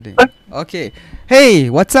Okay. Hey,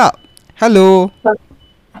 what's up? Hello.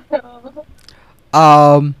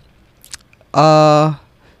 Um. Uh.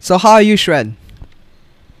 So how are you, Shren?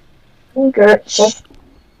 I'm good. Just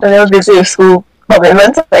a little busy with school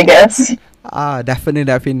commitments, I guess.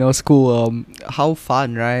 Definitely no school. How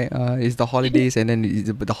fun, right? It's the holidays, and then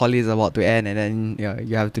the holidays are about to end, and then yeah,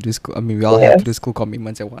 you have to do school. I mean, we all have to do Yes. school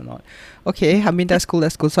commitments and whatnot. Okay. I mean, that's cool.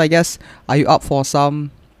 That's cool. So I guess, are you up for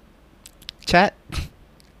some chat?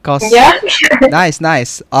 Cause Yeah. nice,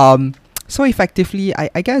 nice. So effectively,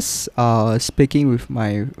 I guess speaking with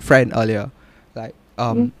my friend earlier, like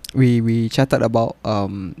we chatted about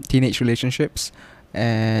teenage relationships,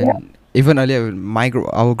 Yeah. and even earlier with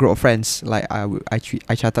our group of friends, like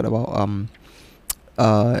I chatted about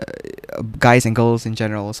uh guys and girls in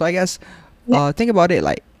general. So I guess Yeah. think about it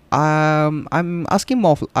like I'm asking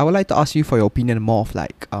more of, I would like to ask you for your opinion more of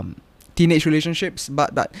like teenage relationships,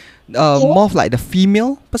 but Yeah. more of like the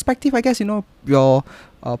female perspective, I guess, your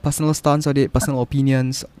personal stance on it, personal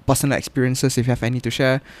opinions, personal experiences if you have any to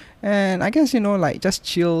share. And I guess, like just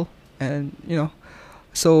chill and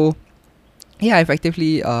so yeah,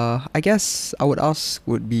 effectively I guess I would ask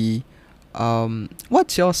would be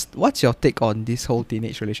what's your take on this whole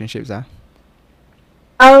teenage relationships?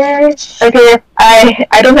 Okay.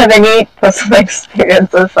 I don't have any personal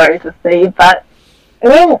experiences, sorry to say, but I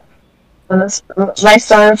mean, my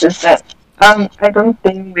stance is that I don't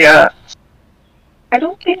think we're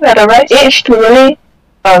the right age to really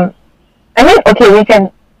um. I mean, okay, we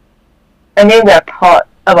can. I mean, we're taught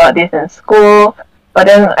about this in school, but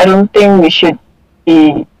then I don't think we should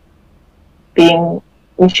be being.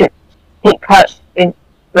 We should take part in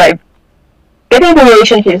like getting into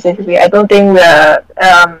relationships basically. I don't think we're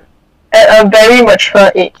at a very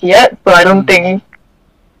mature age yet, so I don't Mm-hmm. think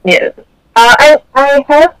yeah. I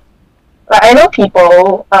have like I know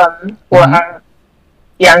people who Mm-hmm. are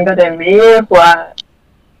younger than me who are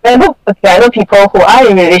I know people who are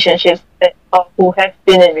in relationships or who have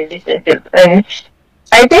been in relationships, and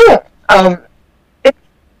I think it's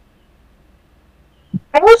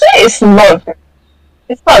I would say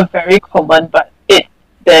it's not very common, but it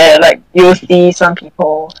there like you'll see some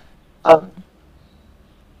people um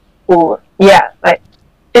who yeah like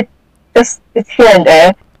it it's here and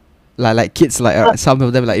there. Like kids, like Uh, some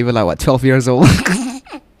of them like even like what 12 years old.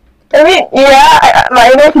 I mean yeah,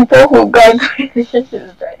 like I know people who got into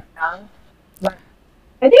relationships very young, but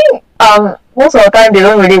I think most of the time they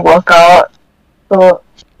don't really work out. So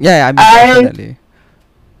Yeah, I mean I definitely.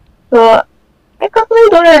 so I personally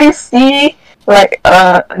don't really see like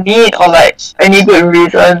a need or like any good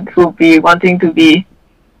reason to be wanting to be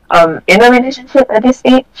in a relationship at this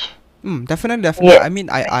age. Definitely, definitely. Yes. I mean,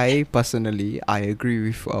 I personally, I agree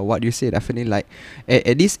with what you say. Definitely, like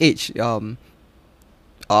at this age,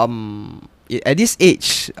 at this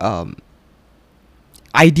age,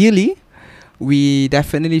 ideally, we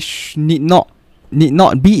definitely need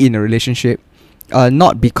not be in a relationship.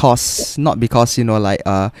 Not because like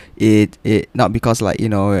it not because like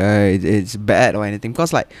it's bad or anything.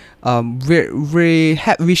 Because like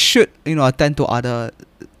we should attend to other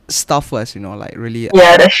stuff first. Like really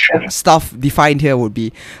Yeah, that's true. stuff defined here would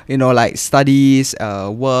be like studies,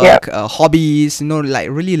 Yep. work, hobbies, like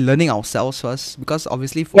really learning ourselves first, because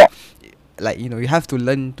obviously for Yep. like you have to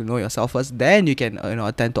learn to know yourself first, then you can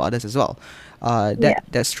attend to others as well. Yeah.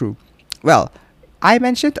 That's true. Well, I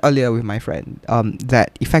mentioned earlier with my friend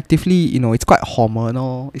that effectively it's quite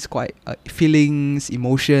hormonal, it's quite feelings,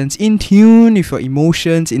 emotions, in tune with your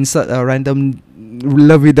emotions. Insert a random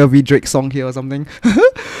lovey-dovey Drake song here or something.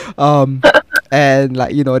 um and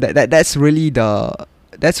like that's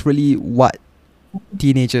really what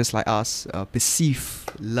teenagers like us perceive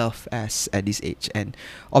love as at this age. And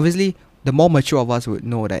obviously the more mature of us would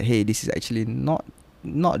know that, hey, this is actually not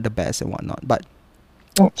the best and whatnot. But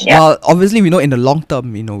Yeah. obviously we know in the long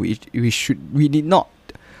term, we need not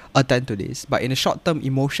attend to this. But in the short term,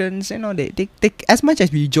 emotions, they as much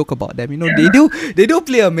as we joke about them, they do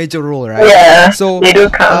play a major role, right? Yeah. So They do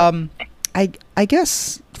count. I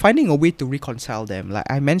guess finding a way to reconcile them, like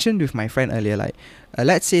I mentioned with my friend earlier, like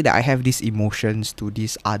let's say that I have these emotions to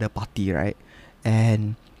this other party, right?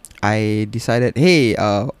 And I decided, hey,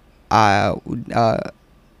 uh, uh,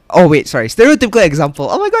 oh wait, sorry, stereotypical example.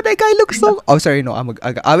 Oh my god, that guy looks so. Oh sorry, no, I mean,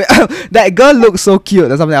 that girl looks so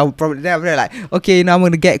cute or something. I'll probably then I'm really like, okay, now I'm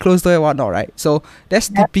gonna get close to her and whatnot, right? So that's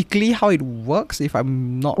Yeah. typically how it works, if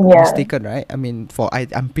I'm not Yeah. mistaken, right? I mean,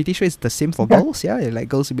 I'm pretty sure it's the same for girls. Yeah, like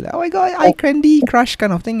girls will be like, oh my god, eye candy crush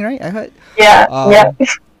kind of thing, right? I heard. Yeah. Yeah. Um,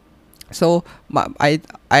 so I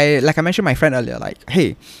like I mentioned my friend earlier, like,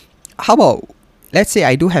 hey, how about let's say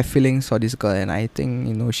I do have feelings for this girl, and I think,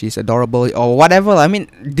 you know, she's adorable or whatever. I mean,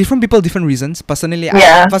 different people, different reasons. Personally,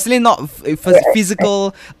 Yeah. not Right.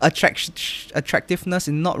 physical attractiveness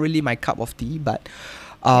is not really my cup of tea. But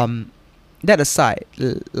that aside,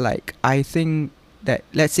 like, I think that,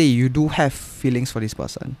 let's say you do have feelings for this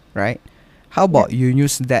person, right? How Yeah. about you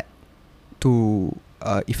use that to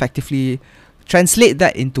effectively translate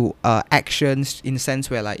that into actions, in a sense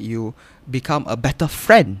where, like, you become a better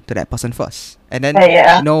friend to that person first, and then,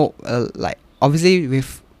 Yeah. you know, like, obviously,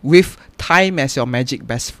 with time as your magic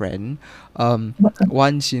best friend,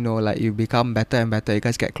 once, you know, like, you become better and better, you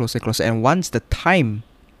guys get closer and closer, and once the time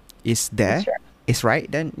is That's there, right. is right,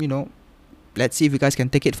 then, you know, let's see if you guys can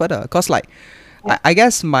take it further. Cause, like, Yeah. I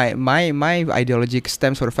guess my ideology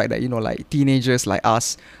stems from the fact that, you know, like, teenagers like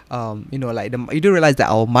us, you know, like, you do realize that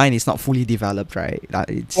our mind is not fully developed, right?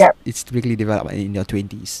 Yeah. It's typically developed in your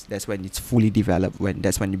 20s. That's when it's fully developed.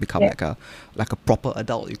 That's when you become Yeah. like a proper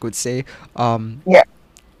adult, you could say. Um, Yeah.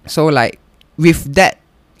 so, like, with that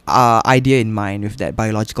idea in mind, with that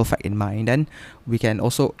biological fact in mind, then we can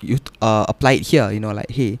also apply it here. You know, like,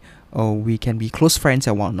 hey, oh, we can be close friends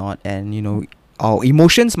and whatnot, and, you know, our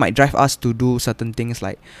emotions might drive us to do certain things,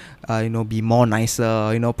 like, you know, be more nicer.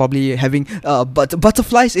 You know, probably having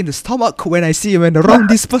butterflies in the stomach when I see when around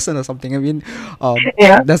this person or something. I mean,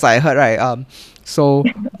 Yeah. that's what I heard, right? So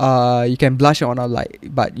you can blush and whatnot, like,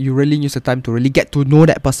 but you really use the time to really get to know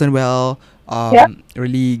that person well. Yeah.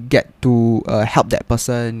 Really get to help that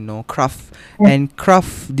person, you know, craft Yeah.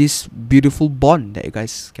 this beautiful bond that you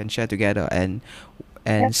guys can share together,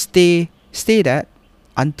 Yeah. and stay that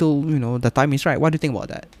until, you know, the time is right. What do you think about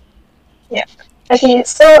that? Yeah. Okay,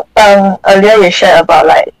 so earlier you shared about,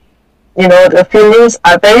 like, you know, the feelings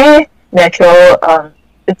are very natural.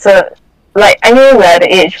 It's a, like, I mean, we're at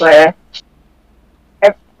the age where,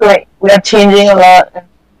 like, we are changing a lot. And,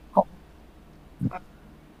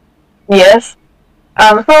 yes.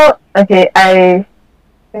 So okay, I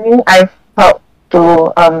mean, I've talked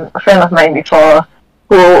to a friend of mine before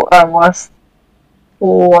who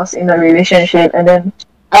was in a relationship, and then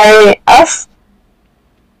I asked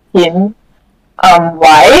him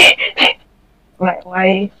why like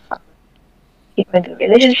why he went to a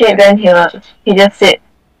relationship. Then he just said,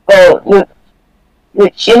 oh,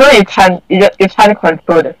 you know, you can't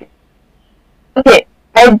control the feeling. Okay,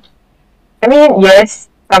 I mean, yes,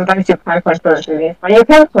 sometimes you can't control the feelings, but you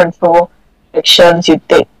can control actions you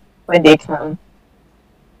take when they come.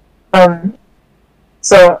 Um,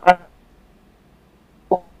 so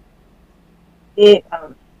he,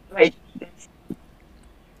 like, it's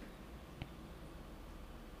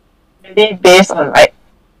really based on, like,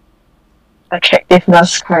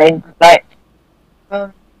 attractiveness kind. Like,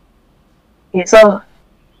 um, okay, so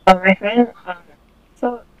my friend,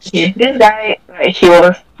 so okay, this guy, like, he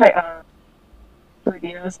was quite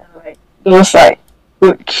studious and, like, those, like,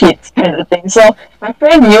 good kids kind of thing. So my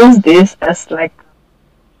friend used this as, like,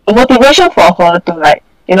 a motivation for her to, like,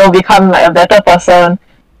 you know, become, like, a better person.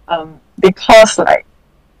 Because, like,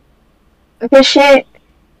 okay, she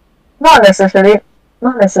not necessarily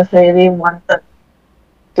not necessarily wanted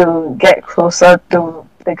to get closer to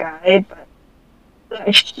the guy, but,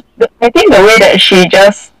 like, I think the way that she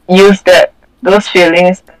just used those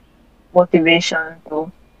feelings as motivation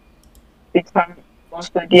to become a more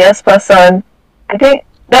studious person, I think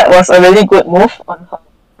that was a really good move on her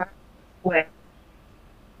part, where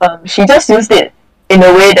she just used it in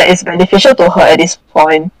a way that is beneficial to her at this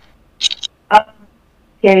point. Um,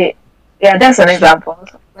 okay, yeah, that's an example.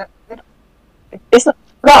 It's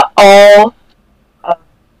not all, um,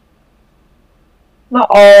 not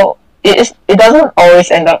all. It doesn't always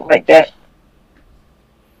end up like that.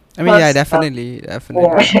 I mean, yeah, Because definitely, yeah,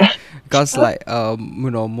 because, like, you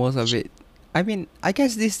know, most of it. I mean, I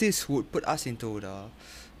guess this would put us into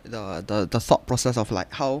the thought process of,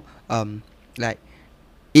 like, how, like,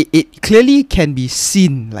 it clearly can be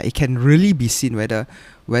seen, like, it can really be seen whether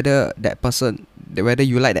that person, whether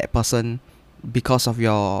you like that person because of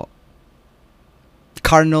your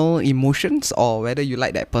carnal emotions, or whether you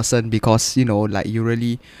like that person because, you know, like, you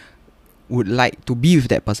really would like to be with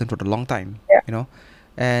that person for a long time, yeah, you know.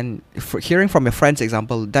 And hearing from your friend's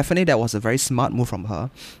example, definitely that was a very smart move from her,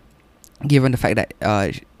 given the fact that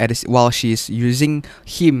while she's using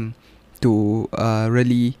him to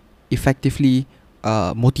really effectively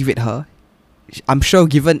motivate her. I'm sure,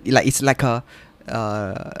 given, like, it's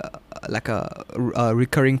uh, like a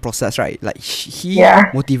recurring process, right? Like, he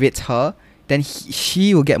yeah, motivates her, then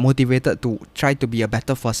she will get motivated to try to be a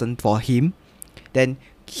better person for him. Then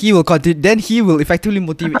he will continue. Then he will effectively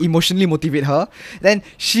emotionally motivate her. Then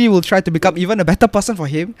she will try to become even a better person for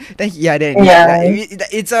him. Then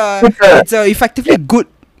it's a effectively good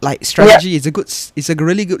like strategy. It's a good it's a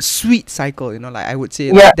really good sweet cycle. You know, like I would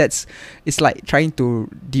say like that's it's like trying to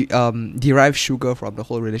derive sugar from the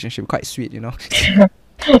whole relationship. Quite sweet, you know.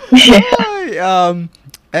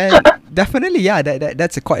 And definitely, yeah,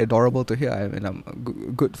 that's a quite adorable to hear. I mean,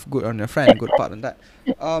 good on your friend, good part on that.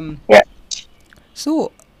 Yeah.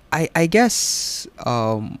 So I guess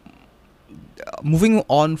moving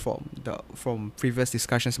on from previous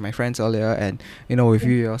discussions with my friends earlier, and you know with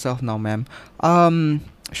you yourself now, ma'am.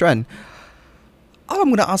 Xuan, all I'm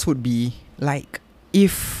gonna ask would be like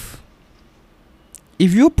if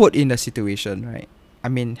you put in a situation, right? I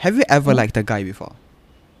mean, have you ever liked a guy before?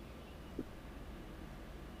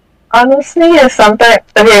 Honestly, it's sometimes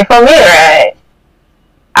okay for me, right?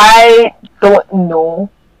 I don't know.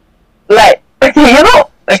 Like, okay, you know,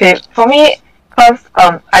 okay, for me, cause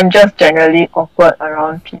I'm just generally awkward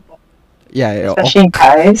around people, Yeah. especially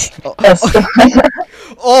guys. Oh, As-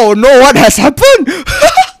 oh no! What has happened?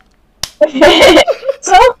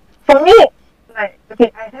 so for me, like,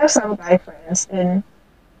 okay, I have some guy friends, and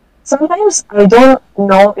sometimes I don't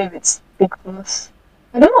know if it's because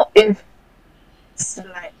I don't know if it's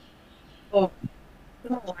like oh, I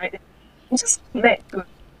don't know why it just connect good.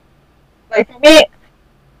 Like for me,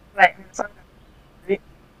 like sometimes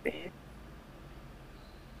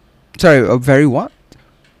Sorry, very what?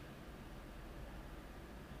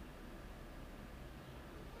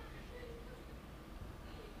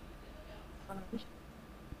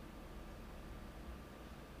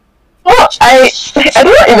 well, I don't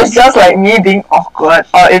know if it's just like me being awkward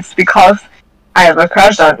or it's because I have a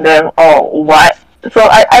crush on them or what. So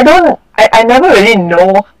I never really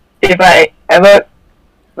know if I ever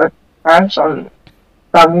have a crush on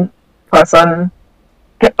some person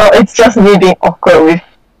or it's just me being awkward with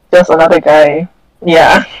just another guy.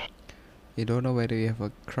 Yeah. You don't know whether you have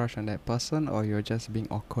a crush on that person or you're just being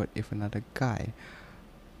awkward with another guy.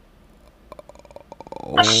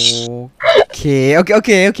 Okay.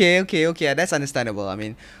 That's understandable. I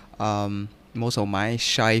mean, most of my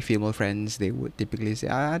shy female friends they would typically say,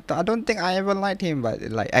 I don't think I ever liked him, but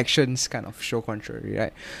like actions kind of show contrary,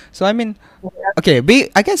 right? So I mean, okay,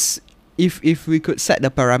 I guess if we could set the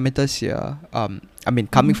parameters here, I mean,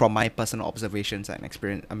 coming from my personal observations and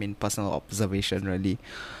experience, I mean, personal observation really,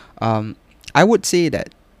 I would say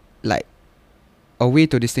that like a way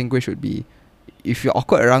to distinguish would be if you're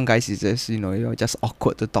awkward around guys, it's just you're just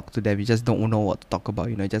awkward to talk to them. You just don't know what to talk about.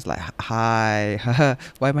 Just like hi,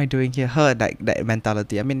 why am I doing here? Her like that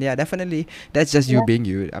mentality. I mean, yeah, definitely that's just you being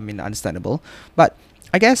you. I mean, understandable. But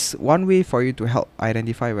I guess one way for you to help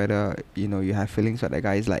identify whether you have feelings for that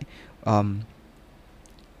guy is like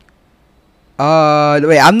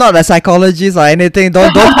wait, I'm not a psychologist or anything.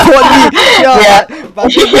 Don't quote me. Yeah.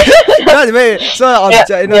 But no, wait. So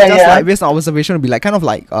like based on observation, would be like kind of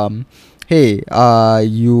like hey,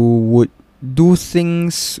 you would do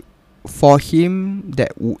things for him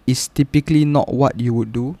that is typically not what you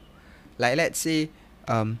would do. Like let's say,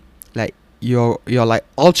 like you're like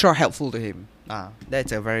ultra helpful to him.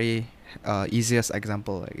 That's a very easiest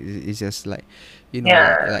example. Like, it's just like,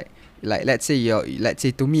 like let's say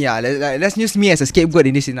to me let's use me as a scapegoat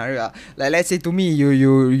in this scenario. Like let's say to me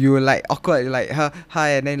you like awkward like hi,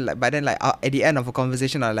 and then like but then like at the end of a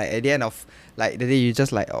conversation or like at the end of like the day you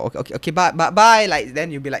just like okay bye, like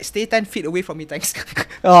then you'll be like stay 10 feet away from me, thanks.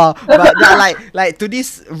 But like to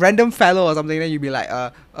this random fellow or something, then you'll be like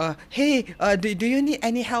hey, do you need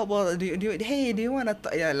any help, or do you want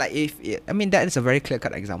to yeah, like I mean that is a very clear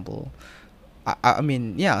cut example. I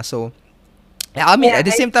mean, yeah, so yeah, I mean, at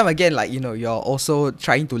the same time, again, like, you're also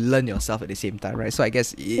trying to learn yourself at the same time, right? So I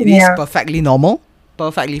guess it is perfectly normal,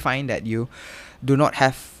 perfectly fine that you do not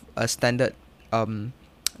have a standard,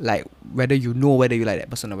 like, whether you like that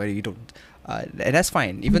person or whether you don't. And that's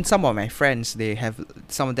fine. Even some of my friends, they have,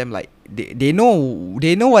 some of them, like, they know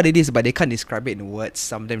what it is, but they can't describe it in words.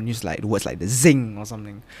 Some of them use, like, words like the zing or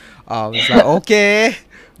something. It's like, okay,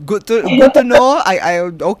 good to know. I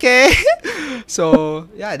okay. So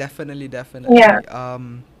yeah, definitely. Yeah.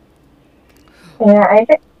 I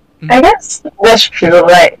guess that's true.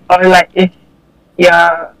 Like, or like if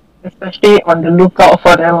you're especially on the lookout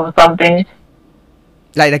for them or something.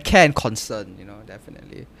 Like the care and concern,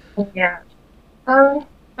 definitely. Yeah.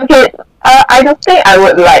 Okay. I don't think I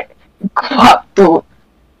would like go up to.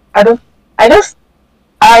 I don't. I just.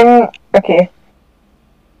 I'm okay.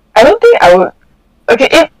 I don't think I would.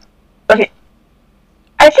 Okay.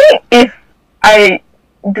 I think if I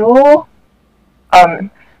do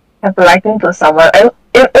have a liking to someone,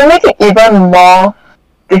 it'll make it even more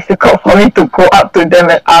difficult for me to go up to them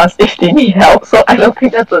and ask if they need help. So I don't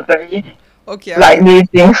think that's a very Okay, likely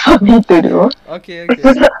thing for me to do. okay,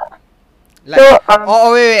 okay. Like,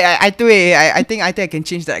 So wait, I think I can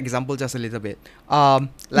change that example just a little bit.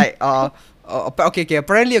 Like, apparently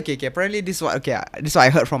this is what, this is what I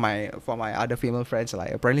heard from my other female friends.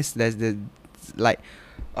 Like, apparently there's the, like,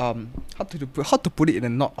 how to put it in a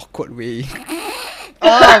not awkward way.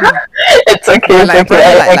 it's okay. It's Like, okay.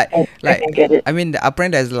 apparently, I can get it. I mean,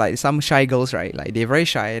 apparently there's like some shy girls, right? Like, they're very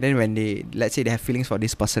shy. And then when they, let's say they have feelings for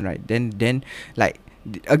this person, right? Then like,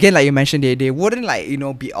 again, like you mentioned, they wouldn't, like,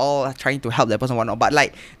 be all trying to help that person, whatnot. But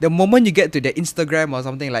like, the moment you get to their Instagram or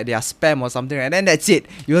something, like their spam or something, and then that's it.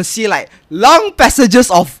 You'll see like long passages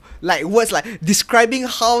of like words like describing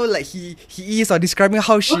how like he is, or describing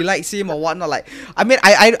how she likes him or whatnot. Like, I mean,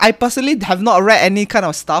 I personally have not read any kind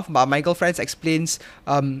of stuff, but my girlfriends explains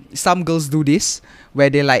some girls do this, where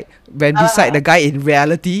they, like, when beside the guy in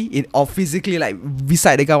reality, or physically, like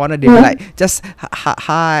beside the guy, one of them like just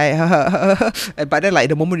hi, but then like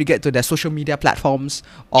the moment you get to their social media platforms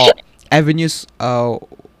or avenues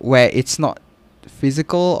where it's not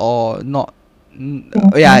physical or not,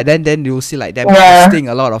 yeah, then you'll see like them posting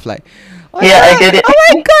a lot of like, I get it. oh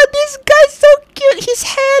my god, this guy's so cute, his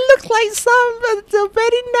hair looks like some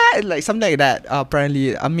very nice, like something like that.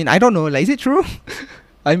 Apparently, I mean, I don't know, like, is it true?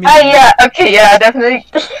 I mean, Yeah, okay, yeah, definitely.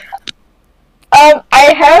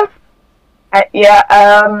 I have,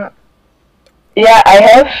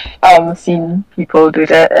 I have seen people do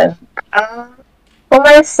that, and for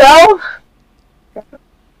myself,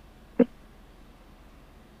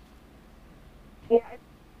 yeah, I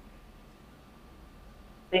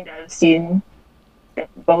think I've seen that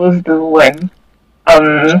girls do when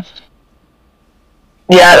like,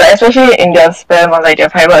 especially in their spam or like their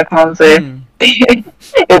private accounts,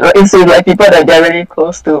 it's with like people that they're really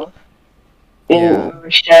close to. They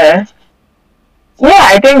share. Yeah,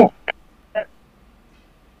 I think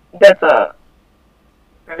that's a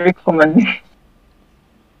very common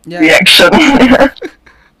reaction.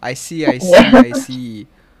 I see.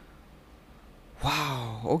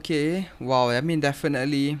 Wow, okay. Wow, I mean,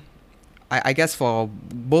 definitely, I guess for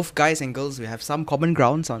both guys and girls, we have some common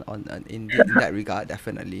grounds on in that regard,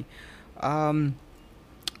 definitely.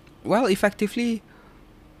 Well, effectively,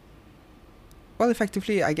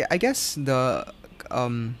 I guess the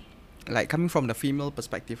like, coming from the female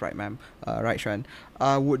perspective, right, ma'am, right, Shan,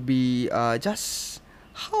 would be just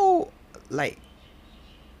how, like,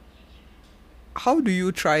 how do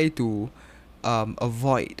you try to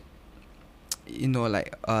avoid,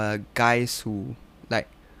 like, guys who, like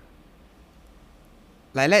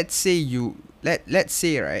let's say let's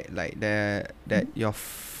say, right, like, that your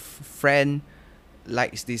friend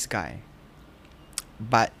likes this guy,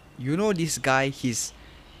 but this guy, his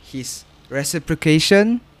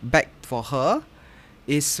reciprocation back for her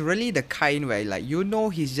is really the kind where, like,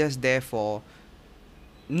 he's just there for,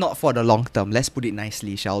 not for the long term, let's put it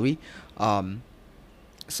nicely, shall we?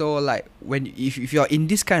 So, like, if you're in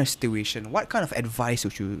this kind of situation, what kind of advice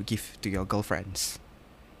would you give to your girlfriends?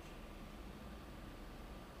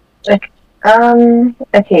 Like,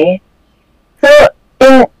 okay. So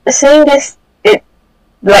in saying this, it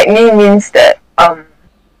like me means that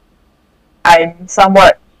I'm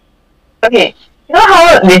somewhat okay. You know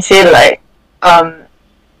how they say, like,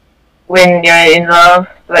 when you're in love,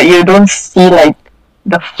 like, you don't see like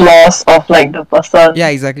the flaws of like the person. Yeah,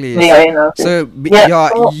 exactly. You're in love. So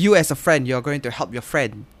you as a friend, you're going to help your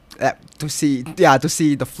friend to see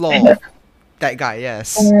the flaw of that guy.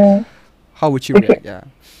 Yes. How would you react? Yeah.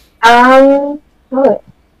 What?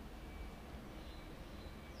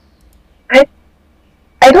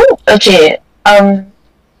 I don't, okay.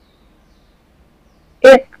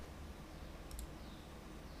 It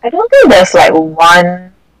I don't think there's like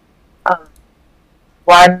one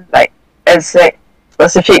like exact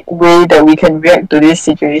specific way that we can react to this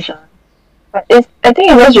situation. But I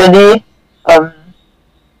think it was really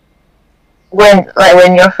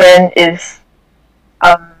when your friend is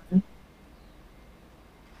um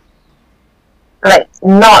like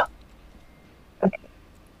not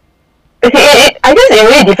I guess it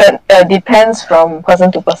really depends from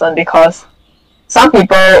person to person, because some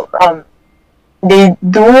people they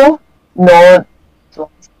do know,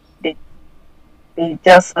 they they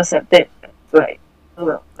just accept it, like, oh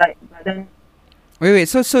well, like, but then Wait.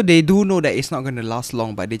 So they do know that it's not going to last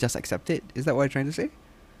long, but they just accept it. Is that what you're trying to say?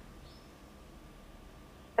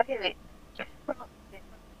 okay, wait, from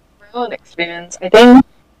my own experience, I think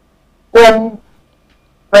when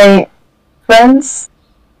my friends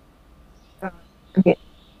okay,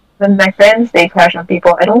 when my friends they crush on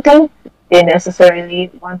people, I don't think they necessarily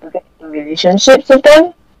want to get into relationships with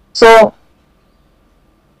them. So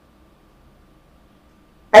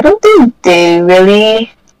I don't think they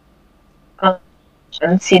really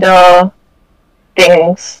consider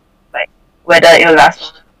things like whether it will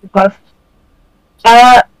last because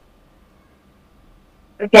uh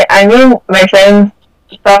okay, I mean my friends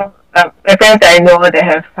that I know that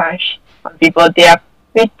have crush on people, they are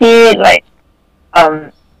pretty like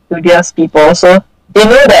studious people, so they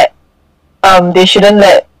know that they shouldn't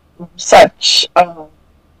let such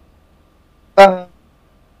uh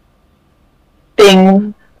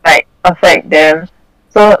thing like affect them.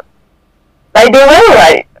 So like they will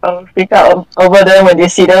like freak out over them when they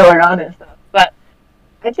see them around and stuff. But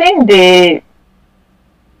I think they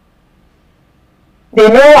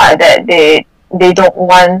know what that they don't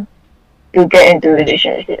want to get into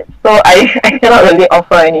relationships. So I cannot really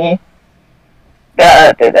offer any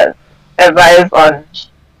the advice on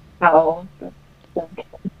how to get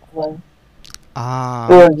someone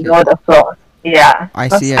Ah, to okay. know the flaws. Yeah. I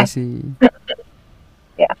Because see, I see.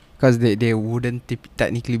 yeah. Because they wouldn't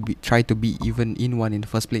technically try to be even in one in the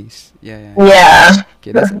first place. Yeah, yeah, yeah. Yeah.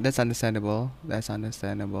 Okay, that's understandable. That's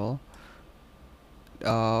understandable.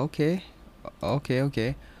 Okay, okay,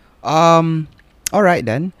 okay. Um, all right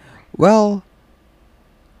then. Well,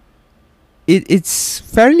 it's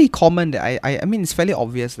fairly common that I mean it's fairly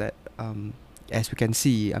obvious that as we can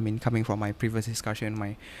see, I mean coming from my previous discussion,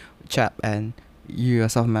 my chap and you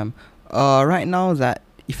yourself, ma'am, right now that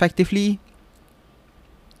effectively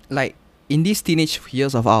like in these teenage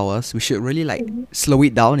years of ours, we should really like Mhm. slow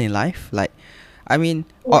it down in life. Like, I mean,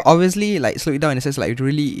 Yeah. obviously, like slow it down in the sense like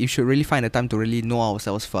you should really find the time to really know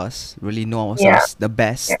ourselves first, really know Yeah. ourselves the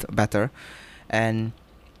Yeah. best, better, and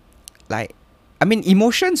like, I mean,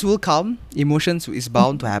 emotions will come. Emotions is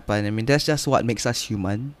bound to happen. I mean, that's just what makes us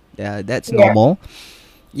human. Yeah, that's Yeah. normal.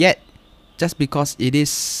 Yet, just because it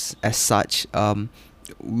is as such,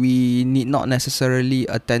 we need not necessarily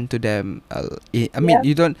attend to them. I mean, Yeah.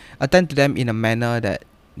 you don't attend to them in a manner that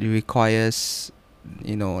requires,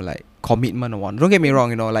 like commitment or one. Don't get me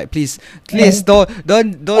wrong. Like please Mhm. don't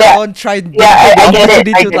Yeah. try. Yeah. Don't take the I get it.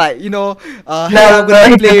 opportunity I to get it. like hey, I'm No, gonna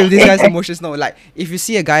no, it's play with this guy's okay. emotions. No, like if you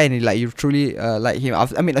see a guy and like you truly like him.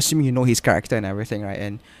 I mean, assuming you know his character and everything, right?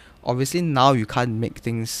 And obviously now you can't make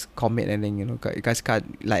things commit and then you guys can't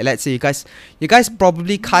like let's say you guys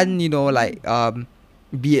probably can't like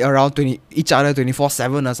be around 20 each other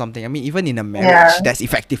 24/7 or something. I mean even in a marriage Yeah. that's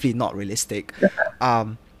effectively not realistic.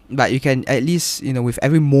 um but you can at least with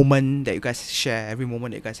every moment that you guys share, every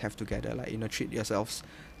moment that you guys have together, like treat yourselves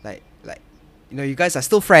like you guys are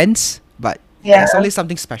still friends, but there's Yeah. always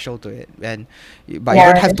something special to it. And but you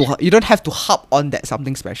don't Yeah. have to you don't have to hop on that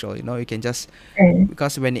something special. You can just Mm.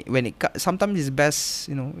 because sometimes it's best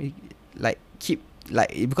like keep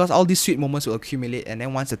like because all these sweet moments will accumulate, and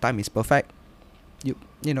then once the time is perfect,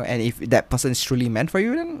 and if that person is truly meant for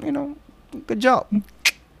you, then good job.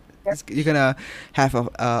 Yeah. You're gonna have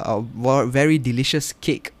a very delicious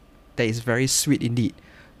cake that is very sweet indeed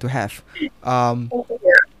to have. um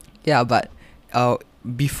yeah, but uh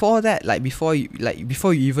before that, before you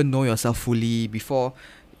even know yourself fully, before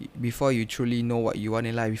you truly know what you want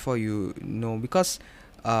in life, before you know, because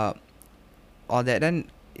uh all that, then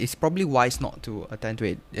it's probably wise not to attend to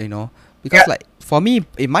it. Because Yeah. like for me,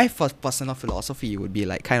 in my first personal philosophy, it would be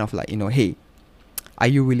like kind of like hey, are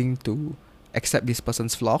you willing to accept this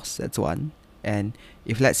person's flaws? That's one. And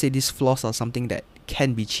if let's say these flaws are something that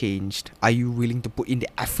can be changed, are you willing to put in the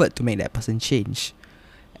effort to make that person change?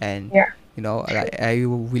 And Yeah. like are you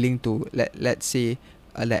willing to let's say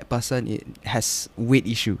that person has weight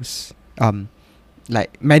issues,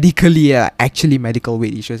 like medically, actually medical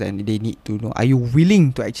weight issues, and they need to know, are you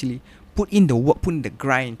willing to actually put in the work, put in the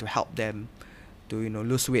grind to help them to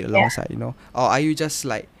lose weight Yeah. alongside, or are you just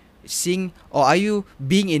like seeing, or are you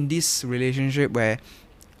being in this relationship where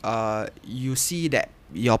you see that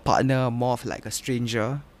your partner more of like a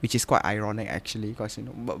stranger, which is quite ironic actually, because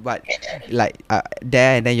but like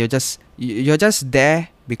there, and then you're just there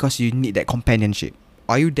because you need that companionship.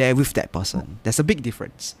 Are you there with that person? There's a big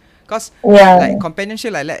difference. Because like Yeah.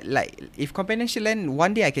 companionship, like if companionship, then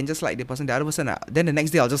one day I can just like the person, the other person, then the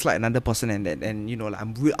next day I'll just like another person, and then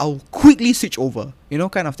like I'll quickly switch over,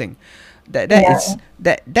 kind of thing. That is Yeah.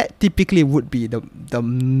 that typically would be the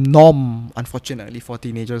norm, unfortunately, for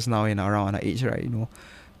teenagers now in around our age, right?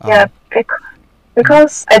 Yeah. Um. Mhm.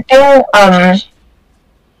 Because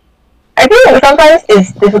I think sometimes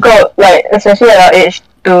it's difficult, like especially at our age,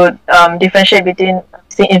 to differentiate between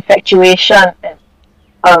say infatuation and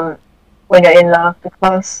um when you're in love,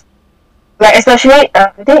 because like especially I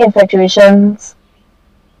think infatuations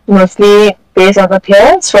mostly based on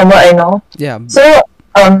appearance from what I know. Yeah. So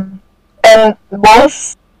um and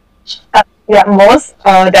most Yeah, most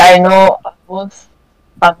that I know, most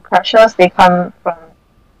crushes they come from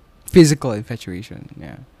Physical infatuation.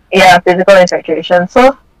 Yeah. physical infatuation.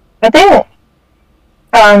 So I think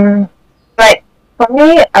um like for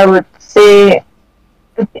me, I would say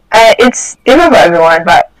it's different for everyone,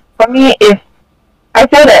 but for me, if I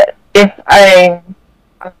feel that if I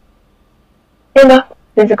enough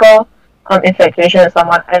physical infatuation with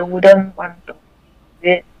someone, I wouldn't want to do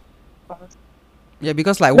it. Yeah,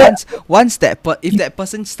 because like But once if that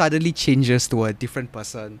person suddenly changes to a different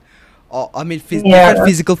person, or I mean different yeah,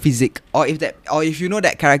 physical physique, or if you know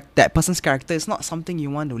that that person's character is not something you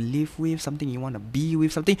want to live with, something you want to be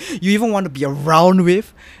with, something you even want to be around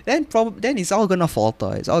with, then it's all gonna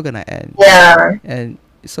falter. It's all gonna end. yeah, And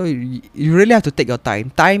so you really have to take your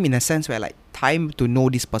time in a sense where like time to know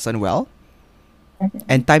this person well,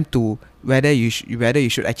 and time to whether you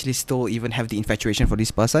should actually still even have the infatuation for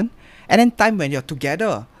this person, and then time when you're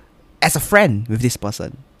together as a friend with this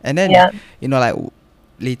person, and then yeah, like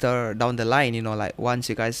later down the line, like once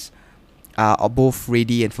you guys are both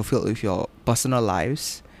ready and fulfilled with your personal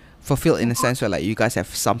lives, fulfilled in a sense where like you guys have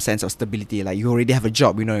some sense of stability, like you already have a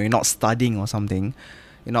job, you're not studying or something,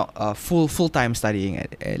 you're not full time studying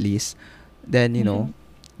at least, then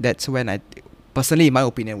that's when I personally, in my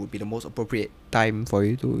opinion, would be the most appropriate time for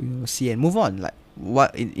you to see and move on. Like,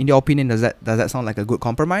 what in your opinion, does that sound like a good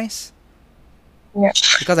compromise? yeah,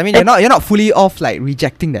 Because I mean, you're not fully off like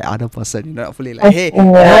rejecting that other person. You're not fully like, hey,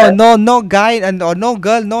 yeah, no guy and or no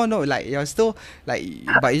girl, no. Like you're still like,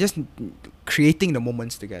 but you're just creating the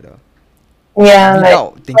moments together yeah.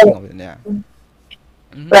 without thinking of it. Yeah.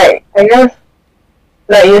 Mm-hmm. Like I guess,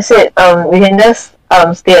 like you said, we can just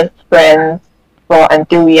stay as friends for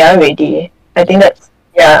until we are ready. I think that's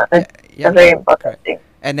Yeah. a Yeah. very important Correct. thing.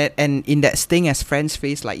 And in that staying as friends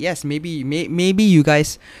phase, like yes, maybe you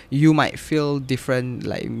guys, you might feel different,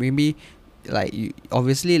 like maybe like you,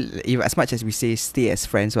 obviously, if as much as we say stay as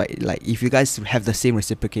friends, right, like if you guys have the same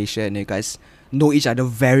reciprocation, you guys know each other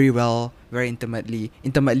very well, very intimately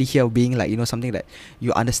here being like something that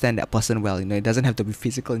you understand that person well, it doesn't have to be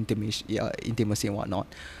physical intimacy and whatnot,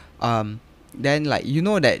 then like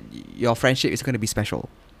that your friendship is going to be special,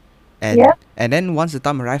 Yeah, and then once the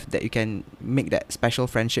time arrives that you can make that special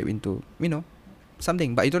friendship into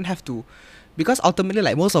something, but you don't have to, because ultimately,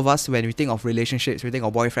 like most of us, when we think of relationships, we think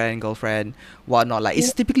of boyfriend, girlfriend, whatnot, like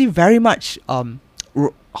it's typically very much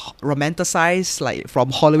romanticized, like from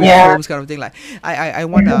Hollywood yeah, films kind of thing, like I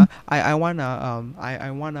wanna I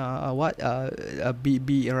wanna what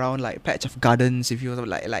be around like patch of gardens, if you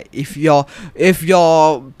like if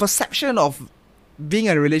your perception of being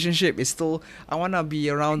in a relationship is still, I wanna be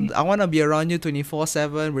around you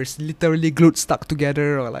 24/7. We're literally glued stuck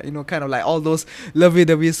together, or like kind of like all those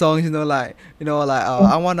lovey-dovey songs. I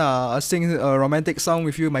wanna sing a romantic song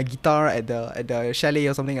with you, my guitar at the chalet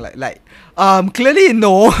or something, clearly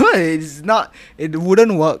no, it's not. It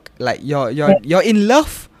wouldn't work. Like you're in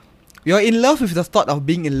love. You're in love with the thought of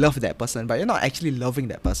being in love with that person, but you're not actually loving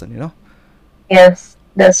that person. yes,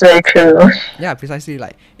 that's very true. Yeah, precisely.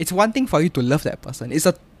 Like it's one thing for you to love that person. It's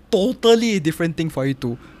a totally different thing for you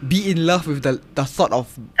to be in love with the thought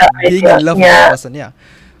of being in love with that Yeah, person. Yeah.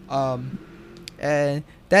 Um, and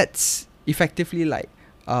that's effectively like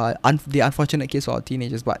the unfortunate case for our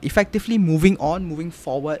teenagers. But effectively moving on, moving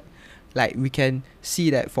forward, like we can see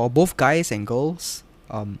that for both guys and girls,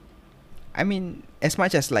 I mean, as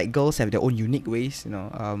much as like girls have their own unique ways,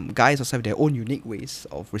 guys also have their own unique ways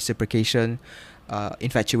of reciprocation,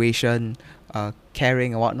 infatuation,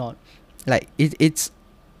 caring and whatnot. Like it's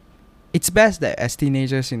best that as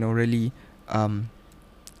teenagers, really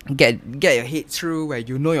get your head through where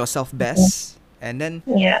you know yourself best, and then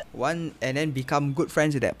yeah, become good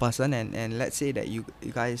friends with that person, and let's say that you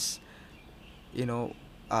guys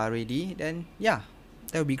are ready, then yeah,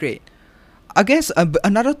 that would be great. I guess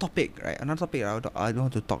another topic, right? Another topic I don't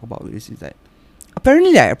want to talk about this is that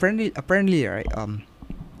apparently, right?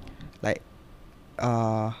 Like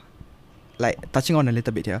like touching on a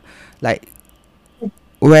little bit here, like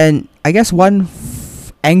when I guess one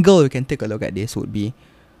angle we can take a look at this would be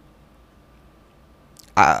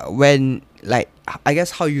when like I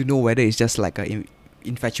guess how you know whether it's just like a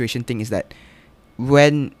infatuation thing is that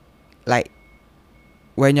when like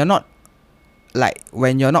when you're not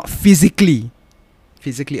physically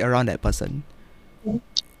around that person,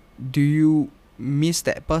 do you miss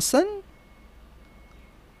that person,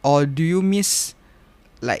 or do you miss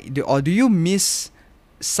or do you miss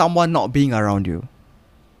someone not being around you?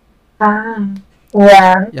 ah,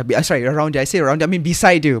 yeah, Yeah, sorry, around you. I say around you, I mean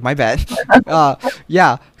beside you. My bad.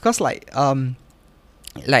 Yeah, because like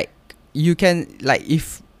you can, like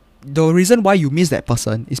if the reason why you miss that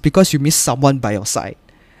person is because you miss someone by your side.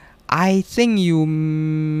 I think you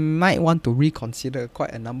might want to reconsider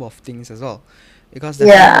quite a number of things as well, because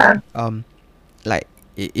definitely Yeah. like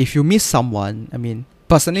if you miss someone, I mean,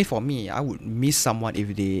 personally for me, I would miss someone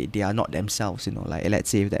if they are not themselves, you know, like let's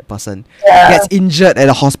say if that person Yeah. gets injured at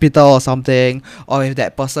a hospital or something, or if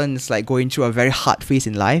that person is like going through a very hard phase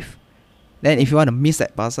in life, then if you want to miss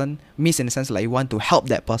that person, miss in the sense like you want to help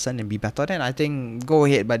that person and be better, then I think go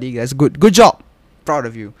ahead, buddy, that's good job, proud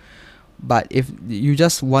of you. But if you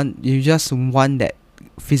just want that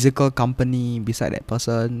physical company beside that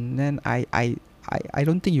person, then I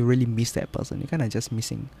don't think you really miss that person. You're kind of just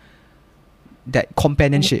missing that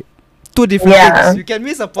companionship. Two different Yeah. things. You can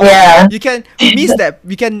miss a person. Yeah. You can miss that.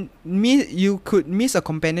 You could miss a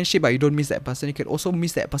companionship, but you don't miss that person. You could also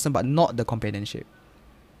miss that person, but not the companionship.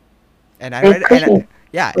 And I It rather could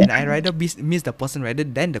be. and I rather miss the person rather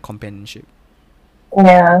than the companionship.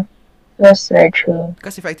 Yeah. That's very true.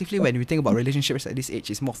 Because effectively, when we think about relationships at this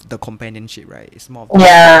age, it's more of the companionship, right? It's more of the,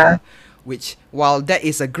 Yeah. which, while that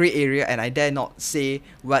is a grey area, and I dare not say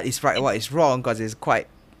what is right, what is wrong, because it's quite,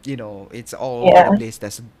 it's all over the Yeah. place.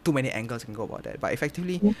 There's too many angles you can go about that. But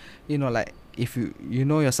effectively, like if you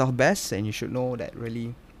know yourself best, and you should know that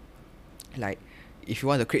really, like, if you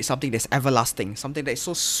want to create something that's everlasting, something that is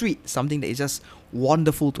so sweet, something that is just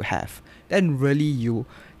wonderful to have, then really you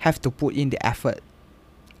have to put in the effort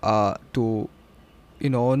to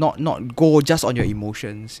not go just on your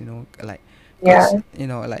emotions, like, because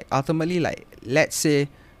Yeah. like ultimately, like, let's say,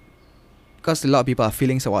 because a lot of people are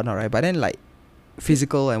feelings or whatnot, right? But then, like,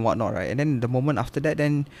 physical and whatnot, right? And then the moment after that,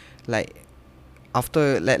 then, like,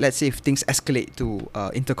 after, let's say if things escalate to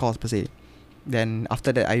intercourse per se, then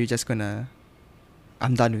after that, are you just gonna,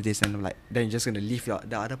 I'm done with this, and I'm like, then you're just gonna leave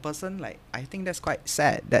the other person? Like, I think that's quite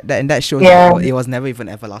sad. And that shows that Yeah. it was never even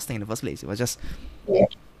everlasting in the first place. It was just Yeah.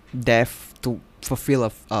 there to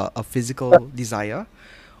fulfill a physical desire,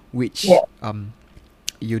 which Yeah.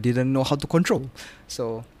 you didn't know how to control.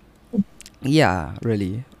 So yeah,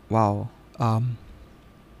 really, wow.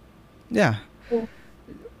 Yeah.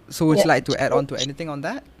 So would Yeah. you like to add on to anything on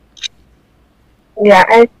that?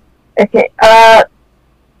 Yeah. Okay.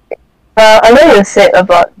 I know you said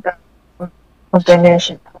about the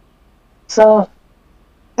companionship. So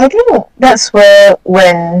I think that's where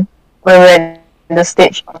when we're in the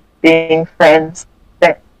stage of being friends,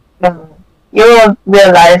 that you will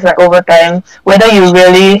realize, like, over time, whether you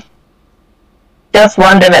really just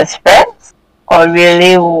want them as friends, or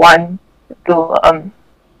really want to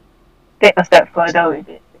take a step further with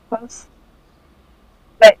it. Because,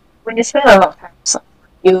 like, when you spend a lot of time with someone,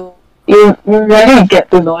 you really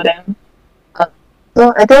get to know them.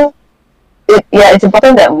 So I think it's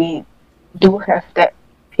important that we do have that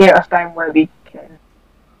period of time where we can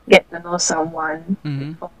get to know someone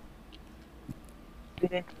Mm-hmm. before we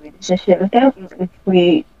get into a relationship with them. If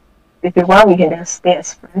we want, we can just stay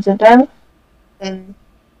as friends with them. And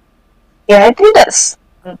yeah, I think that's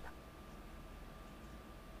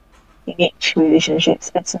teenage relationships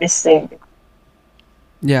that's missing.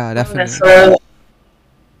 Yeah, definitely. So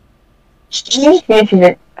teenage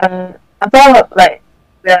relationship, about, like,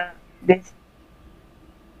 this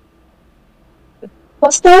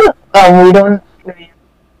but still, we don't really,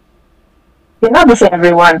 not to say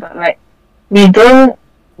everyone, but, like, we don't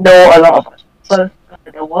know a lot about people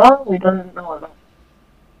in the world. We don't know a lot of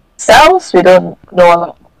ourselves. We don't know a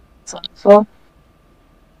lot about so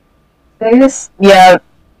I guess, yeah,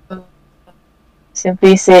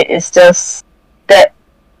 simply say it's just that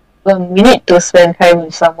we need to spend time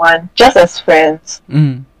with someone just as friends,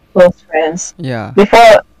 Mm. close friends, Yeah.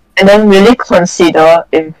 before, and then really consider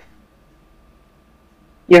if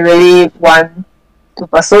you really want to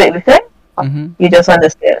pursue it with them, or Mm-hmm. you just want to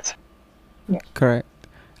stay as. Correct.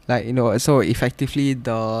 Like, so effectively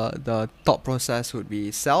the thought process would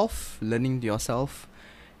be learning yourself,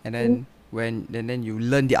 and then then you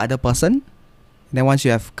learn the other person. And then once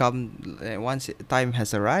you have once time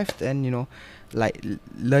has arrived, then like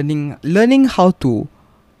learning how to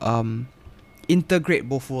integrate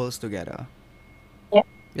both worlds together. Yeah.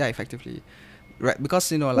 Yeah, effectively, right?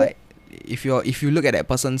 Because like, if you look at that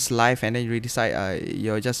person's life, and then you decide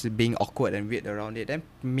you're just being awkward and weird around it, then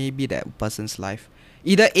maybe that person's life,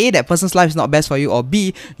 either A, that person's life is not best for you, or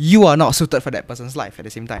B, you are not suited for that person's life at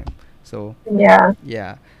the same time. So Yeah.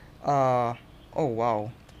 yeah. Oh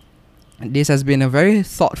wow, this has been a very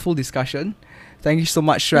thoughtful discussion. Thank you so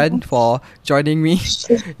much, Shred, for joining me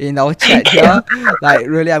in our chat here. Like,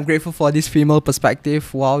 really, I'm grateful for this female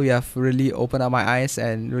perspective. Wow, you have really opened up my eyes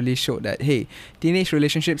and really showed that, hey, teenage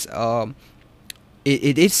relationships,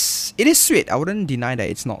 it is sweet. I wouldn't deny that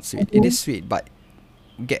it's not sweet. It is sweet, but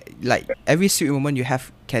get like every sweet moment you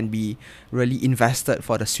have can be really invested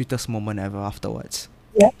for the sweetest moment ever afterwards.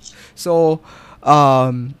 Yeah. So,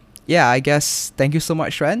 um, yeah, I guess thank you so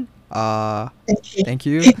much, Ren. Thank you. Thank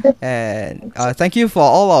you, and thank you for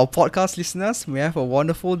all our podcast listeners. We have a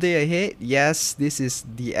wonderful day ahead. Yes, this is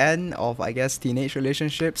the end of, I guess, teenage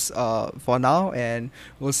relationships. For now, and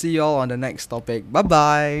we'll see you all on the next topic. Bye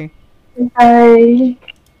bye. Bye.